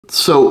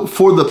So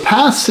for the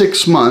past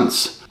 6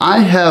 months, I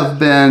have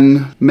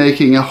been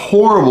making a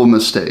horrible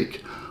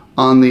mistake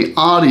on the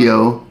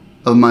audio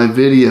of my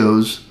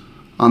videos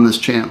on this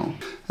channel.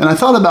 And I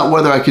thought about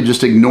whether I could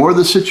just ignore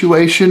the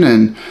situation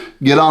and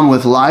get on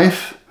with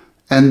life.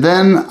 And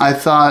then I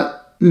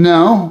thought,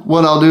 no,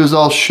 what I'll do is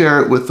I'll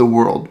share it with the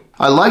world.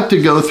 I like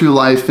to go through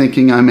life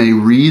thinking I'm a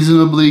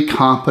reasonably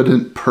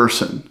competent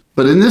person.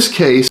 But in this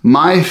case,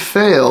 my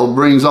fail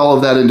brings all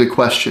of that into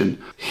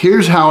question.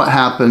 Here's how it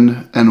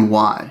happened and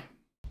why.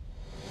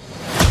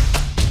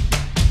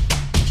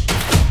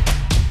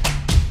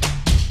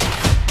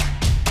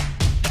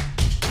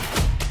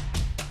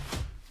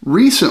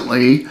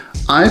 Recently,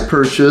 I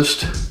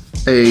purchased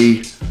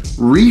a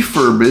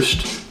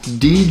refurbished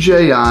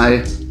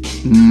DJI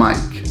mic.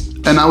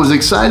 And I was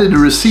excited to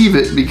receive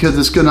it because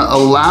it's going to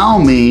allow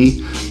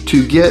me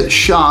to get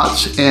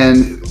shots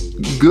and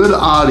good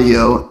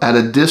audio at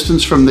a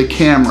distance from the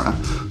camera.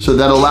 So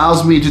that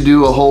allows me to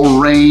do a whole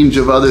range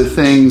of other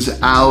things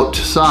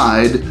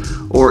outside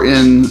or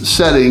in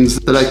settings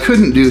that I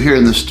couldn't do here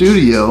in the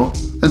studio.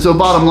 And so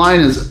bottom line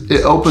is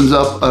it opens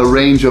up a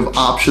range of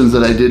options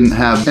that I didn't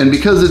have. And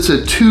because it's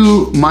a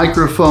 2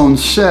 microphone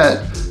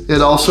set,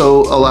 it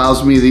also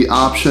allows me the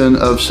option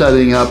of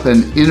setting up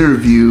an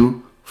interview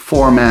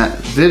format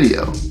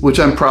video, which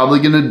I'm probably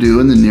gonna do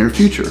in the near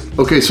future.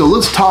 Okay, so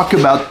let's talk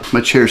about,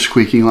 my chair's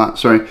squeaking a lot,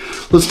 sorry.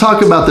 Let's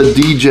talk about the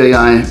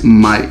DJI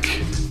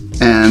mic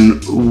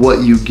and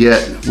what you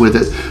get with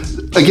it.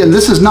 Again,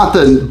 this is not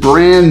the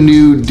brand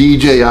new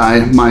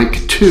DJI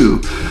Mic 2.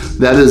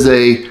 That is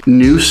a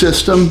new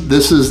system.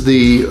 This is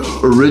the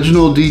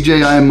original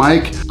DJI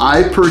mic.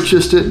 I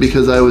purchased it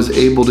because I was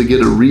able to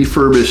get a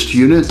refurbished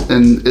unit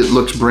and it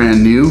looks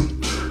brand new.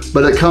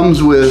 But it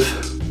comes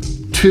with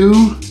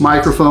 2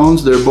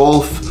 microphones. They're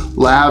both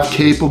lav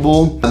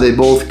capable. They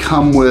both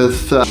come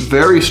with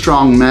very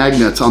strong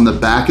magnets on the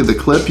back of the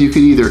clip. You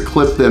can either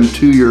clip them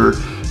to your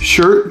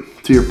shirt,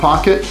 to your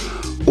pocket,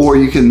 or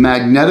you can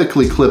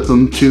magnetically clip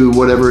them to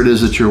whatever it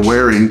is that you're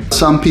wearing.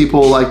 Some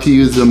people like to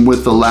use them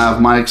with the lav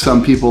mic.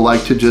 Some people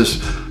like to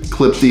just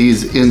clip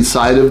these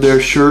inside of their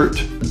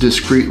shirt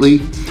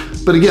discreetly.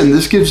 But again,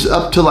 this gives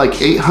up to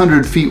like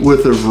 800 feet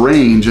worth of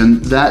range,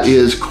 and that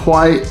is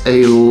quite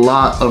a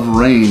lot of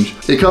range.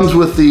 It comes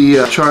with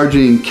the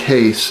charging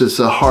case. It's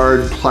a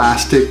hard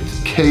plastic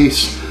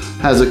case,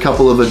 has a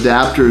couple of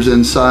adapters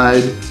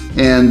inside,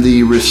 and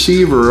the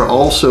receiver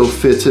also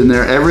fits in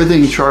there.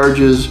 Everything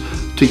charges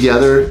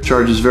together,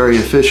 charges very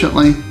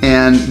efficiently,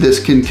 and this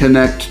can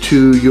connect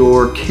to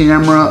your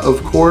camera,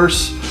 of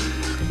course.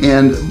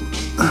 And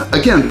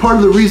again, part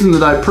of the reason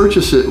that I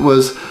purchased it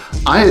was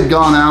I had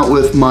gone out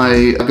with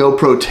my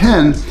GoPro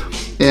 10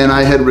 and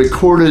I had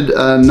recorded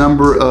a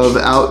number of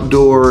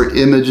outdoor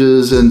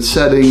images and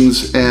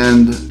settings,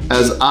 and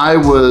as I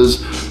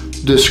was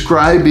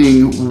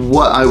describing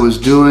what I was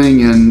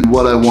doing and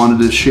what I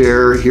wanted to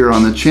share here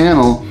on the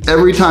channel,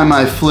 every time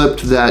I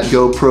flipped that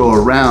GoPro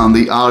around,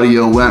 the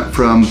audio went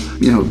from,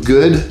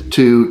 good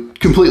to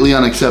completely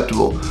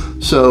unacceptable.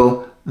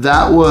 So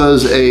that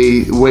was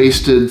a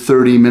wasted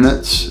 30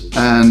 minutes,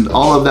 and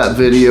all of that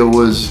video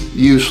was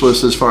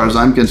useless as far as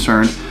I'm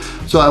concerned.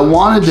 So I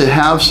wanted to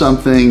have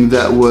something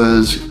that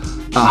was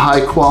a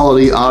high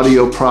quality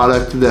audio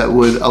product that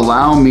would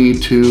allow me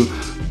to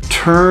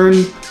turn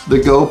the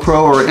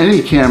GoPro or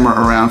any camera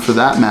around for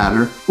that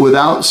matter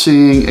without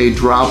seeing a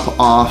drop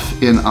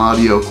off in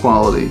audio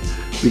quality.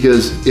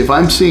 Because if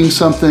I'm seeing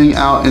something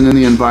out in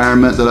the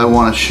environment that I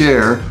want to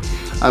share,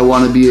 I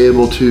want to be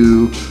able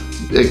to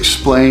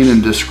explain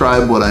and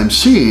describe what I'm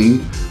seeing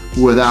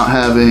without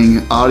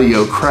having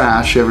audio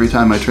crash every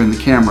time I turn the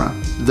camera.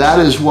 That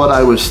is what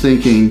I was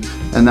thinking,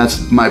 and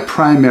that's my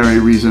primary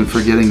reason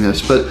for getting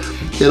this. But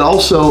it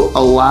also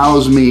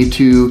allows me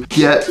to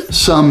get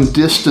some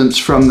distance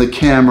from the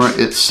camera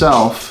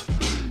itself,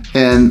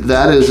 and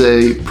that is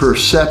a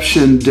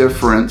perception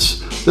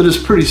difference that is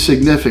pretty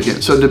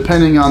significant. So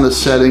depending on the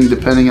setting,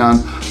 depending on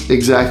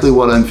exactly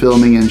what I'm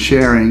filming and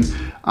sharing,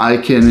 I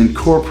can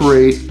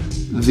incorporate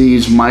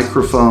these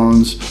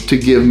microphones to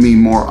give me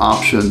more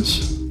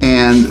options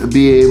and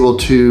be able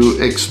to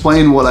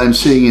explain what I'm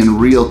seeing in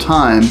real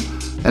time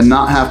and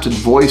not have to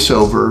voice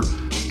over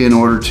in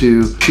order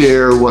to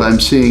share what I'm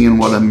seeing and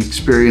what I'm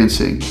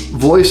experiencing.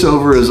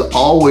 Voiceover is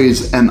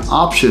always an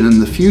option in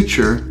the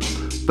future,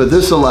 but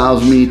this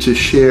allows me to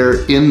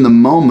share in the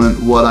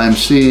moment what I'm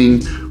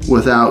seeing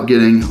without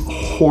getting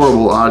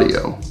horrible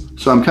audio.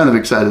 So I'm kind of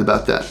excited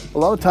about that. A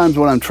lot of times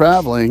when I'm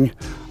traveling,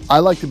 I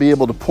like to be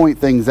able to point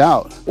things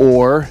out,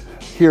 or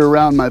here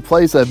around my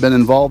place, I've been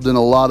involved in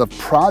a lot of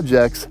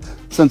projects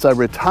since I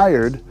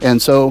retired.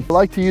 And so I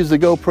like to use the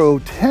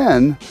GoPro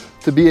 10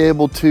 to be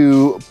able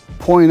to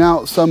point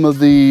out some of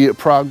the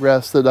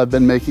progress that I've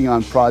been making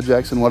on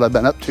projects and what I've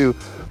been up to.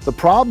 The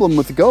problem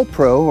with the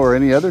GoPro or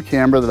any other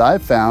camera that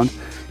I've found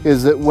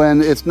is that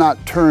when it's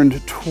not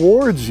turned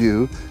towards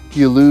you,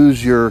 you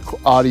lose your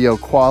audio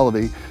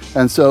quality.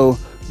 And so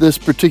this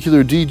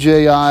particular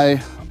DJI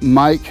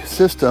mic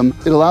system,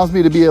 it allows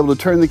me to be able to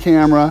turn the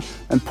camera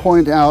and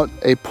point out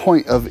a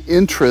point of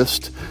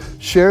interest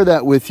share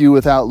that with you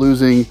without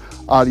losing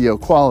audio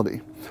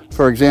quality.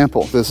 For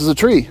example, this is a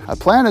tree. I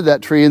planted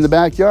that tree in the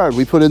backyard.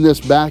 We put in this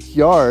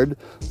backyard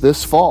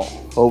this fall.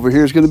 Over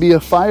here is going to be a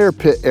fire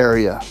pit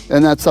area,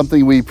 and that's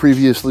something we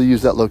previously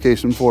used that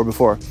location for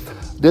before.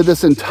 Did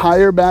this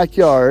entire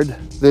backyard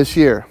this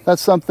year.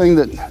 That's something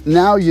that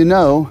now you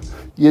know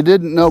you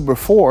didn't know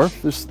before.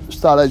 Just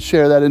thought I'd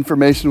share that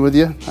information with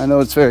you. I know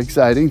it's very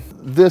exciting.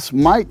 This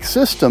mic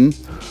system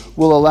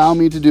will allow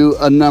me to do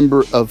a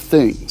number of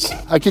things.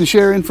 I can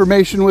share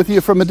information with you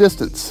from a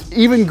distance,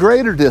 even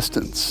greater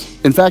distance.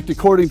 In fact,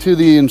 according to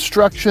the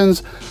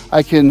instructions,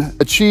 I can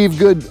achieve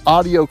good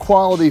audio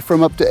quality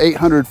from up to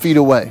 800 feet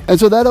away. And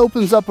so that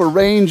opens up a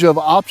range of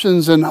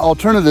options and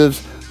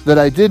alternatives that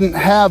I didn't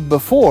have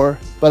before,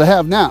 but I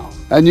have now.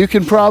 And you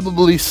can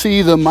probably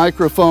see the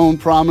microphone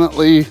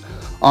prominently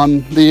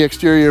on the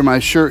exterior of my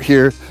shirt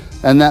here,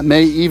 and that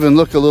may even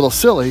look a little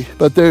silly,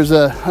 but there's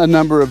a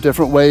number of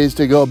different ways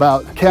to go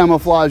about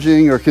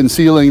camouflaging or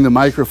concealing the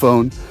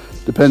microphone,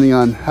 depending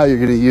on how you're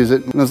gonna use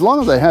it. And as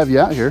long as I have you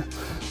out here,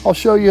 I'll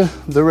show you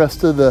the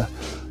rest of the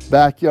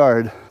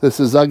backyard.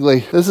 This is ugly.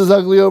 This is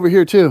ugly over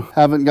here too.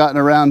 Haven't gotten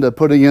around to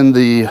putting in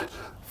the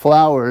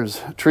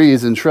flowers,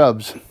 trees, and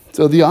shrubs.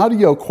 So the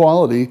audio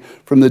quality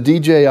from the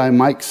DJI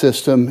mic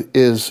system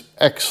is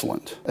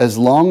excellent, as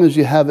long as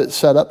you have it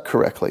set up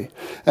correctly.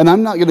 And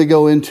I'm not going to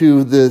go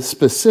into the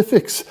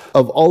specifics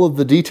of all of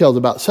the details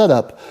about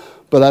setup,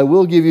 but I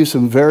will give you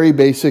some very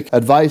basic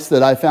advice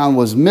that I found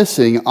was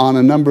missing on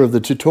a number of the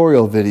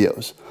tutorial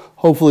videos.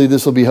 Hopefully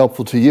this will be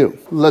helpful to you.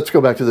 Let's go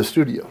back to the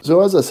studio.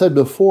 So as I said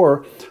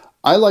before,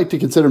 I like to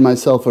consider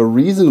myself a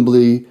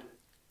reasonably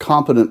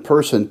competent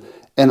person,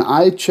 and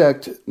I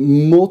checked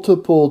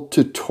multiple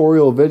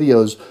tutorial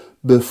videos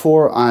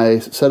before I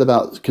set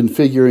about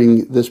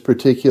configuring this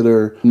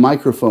particular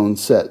microphone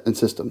set and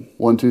system.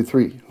 1, 2,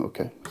 3,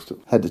 okay, so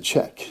had to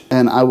check.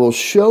 And I will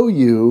show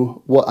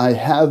you what I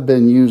have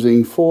been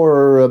using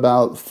for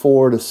about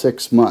 4 to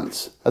 6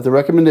 months. At the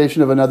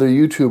recommendation of another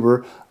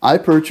YouTuber, I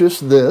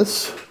purchased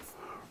this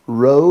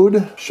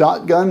RØDE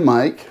shotgun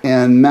mic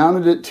and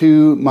mounted it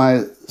to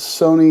my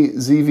Sony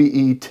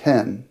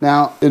ZV-10.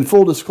 Now, in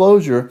full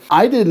disclosure,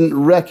 I didn't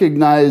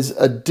recognize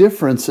a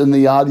difference in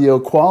the audio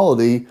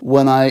quality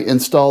when I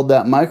installed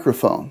that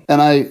microphone.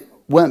 And I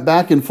went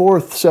back and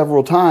forth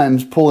several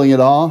times, pulling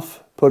it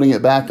off, putting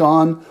it back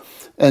on,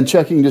 and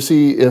checking to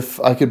see if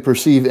I could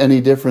perceive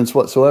any difference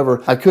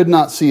whatsoever. I could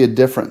not see a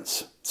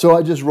difference. So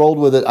I just rolled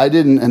with it. I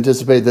didn't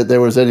anticipate that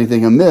there was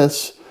anything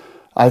amiss.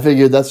 I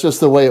figured that's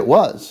just the way it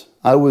was.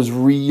 I was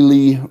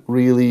really,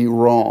 really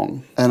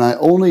wrong. And I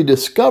only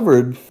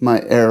discovered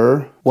my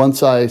error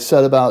once I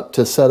set about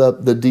to set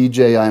up the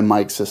DJI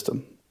mic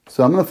system.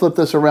 So I'm going to flip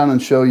this around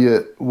and show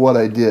you what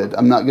I did.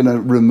 I'm not going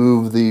to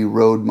remove the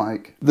RØDE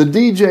mic. The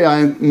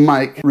DJI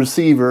mic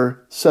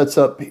receiver sets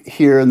up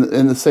here in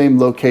the same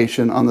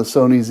location on the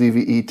Sony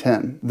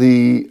ZV-10.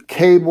 The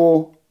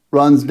cable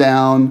runs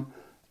down,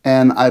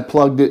 and I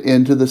plugged it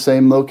into the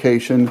same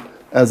location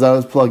as I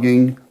was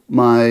plugging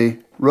my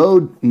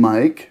RØDE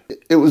mic.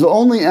 It was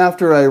only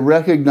after I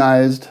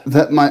recognized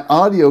that my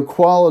audio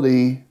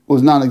quality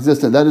was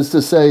non-existent. That is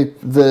to say,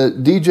 the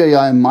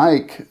DJI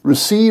mic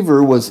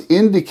receiver was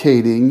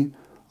indicating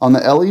on the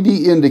LED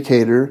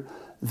indicator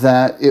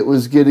that it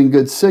was getting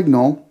good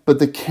signal, but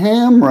the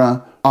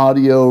camera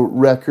audio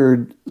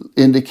record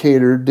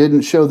indicator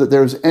didn't show that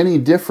there was any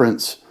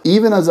difference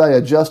even as I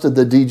adjusted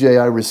the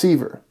DJI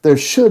receiver. There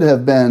should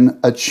have been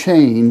a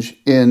change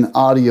in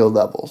audio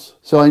levels.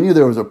 So I knew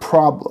there was a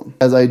problem.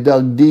 As I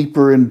dug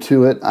deeper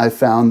into it, I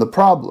found the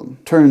problem.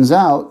 Turns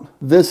out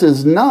this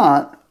is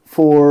not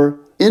for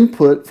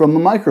input from a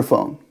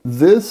microphone.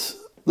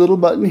 This little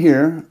button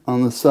here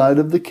on the side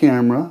of the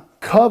camera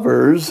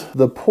covers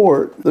the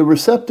port, the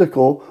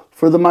receptacle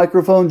for the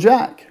microphone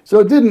jack. So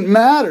it didn't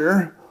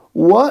matter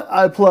what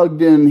I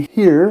plugged in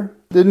here.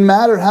 Didn't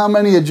matter how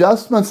many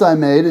adjustments I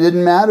made. It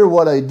didn't matter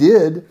what I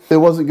did. It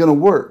wasn't going to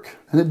work.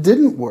 And it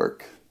didn't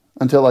work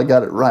until I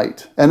got it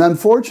right. And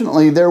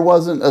unfortunately, there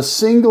wasn't a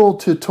single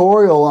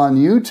tutorial on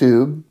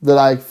YouTube that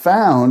I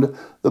found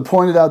that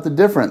pointed out the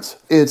difference.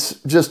 It's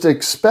just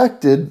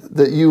expected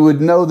that you would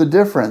know the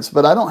difference.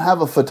 But I don't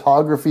have a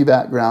photography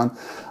background.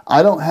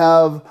 I don't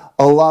have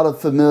a lot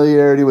of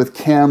familiarity with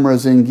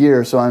cameras and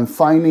gear, so I'm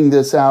finding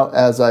this out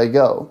as I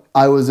go.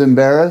 I was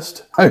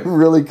embarrassed. I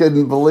really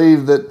couldn't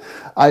believe that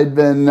I'd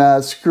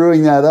been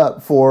screwing that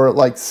up for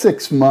like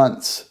 6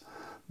 months.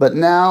 But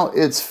now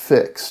it's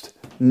fixed.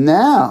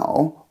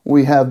 Now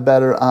we have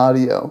better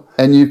audio,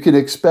 and you can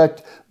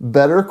expect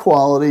better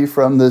quality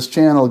from this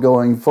channel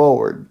going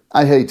forward.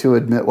 I hate to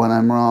admit when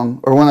I'm wrong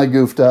or when I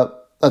goofed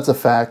up. That's a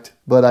fact,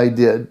 but I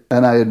did,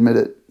 and I admit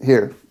it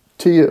here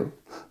to you.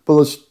 But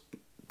let's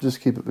just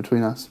keep it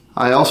between us.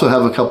 I also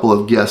have a couple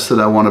of guests that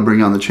I want to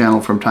bring on the channel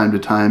from time to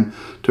time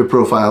to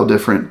profile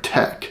different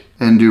tech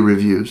and do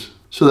reviews.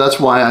 So that's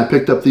why I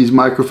picked up these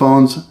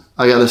microphones.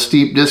 I got a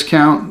steep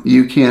discount.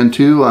 You can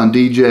too on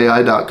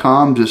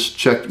DJI.com. Just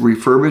check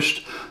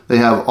refurbished. They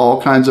have all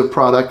kinds of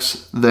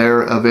products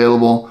there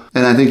available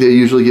And I think they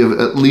usually give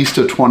at least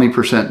a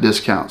 20%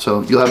 discount.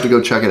 So you'll have to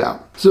go check it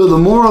out. So the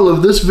moral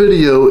of this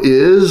video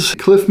is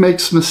Cliff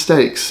makes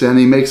mistakes and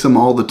he makes them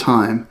all the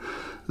time.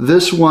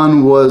 This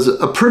one was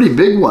a pretty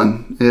big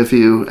one, if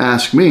you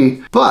ask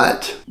me.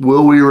 But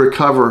will we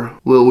recover?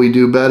 Will we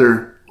do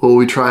better? Will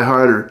we try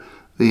harder?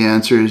 The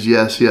answer is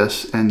yes,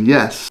 yes, and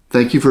yes.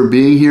 Thank you for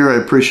being here. I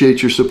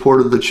appreciate your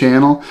support of the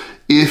channel.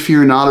 If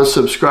you're not a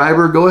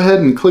subscriber, go ahead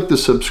and click the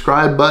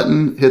subscribe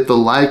button, hit the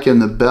like and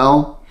the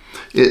bell.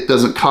 It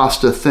doesn't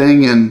cost a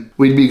thing, and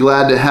we'd be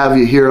glad to have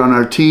you here on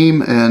our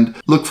team, and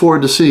look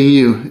forward to seeing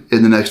you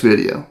in the next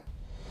video.